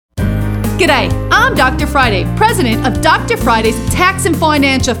G'day, I'm Dr. Friday, president of Dr. Friday's Tax and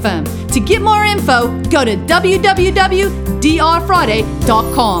Financial Firm. To get more info, go to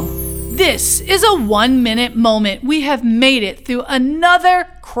www.drfriday.com. This is a 1-minute moment. We have made it through another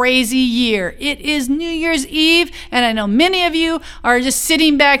crazy year. It is New Year's Eve, and I know many of you are just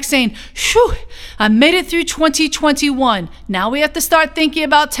sitting back saying, "Phew, I made it through 2021. Now we have to start thinking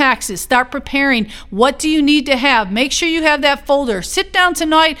about taxes, start preparing. What do you need to have? Make sure you have that folder. Sit down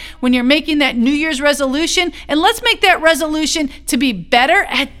tonight when you're making that New Year's resolution, and let's make that resolution to be better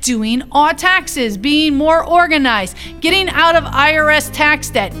at doing our taxes, being more organized, getting out of IRS tax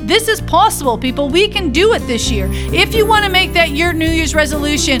debt. This is possible, people. We can do it this year. If you want to make that your New Year's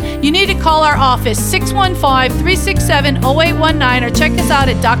resolution, you need to call our office, 615-367-0819, or check us out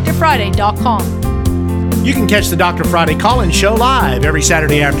at drfriday.com. You can catch the Dr. Friday call-in show live every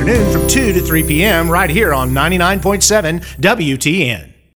Saturday afternoon from 2 to 3 p.m. right here on 99.7 WTN.